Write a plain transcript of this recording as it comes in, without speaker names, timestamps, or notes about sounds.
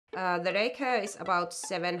The daycare is about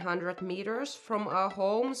 700 meters from our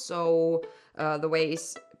home, so the way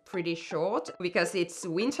is pretty short because it's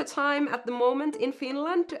winter time at the moment in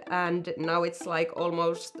Finland, and now it's like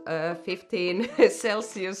almost 15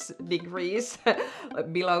 Celsius degrees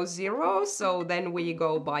below zero. So then we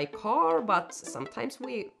go by car, but sometimes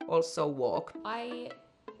we also walk. I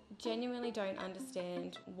genuinely don't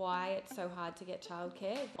understand why it's so hard to get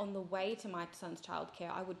childcare. On the way to my son's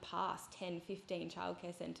childcare, I would pass 10, 15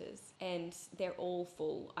 childcare centres and they're all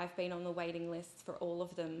full. I've been on the waiting lists for all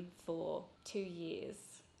of them for 2 years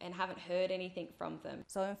and haven't heard anything from them.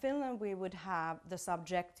 So in Finland we would have the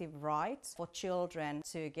subjective right for children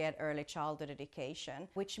to get early childhood education,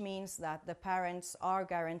 which means that the parents are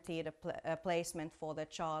guaranteed a placement for their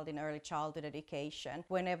child in early childhood education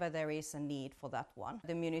whenever there is a need for that one.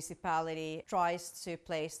 The municipality tries to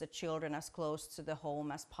place the children as close to the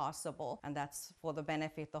home as possible, and that's for the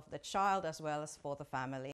benefit of the child as well as for the family.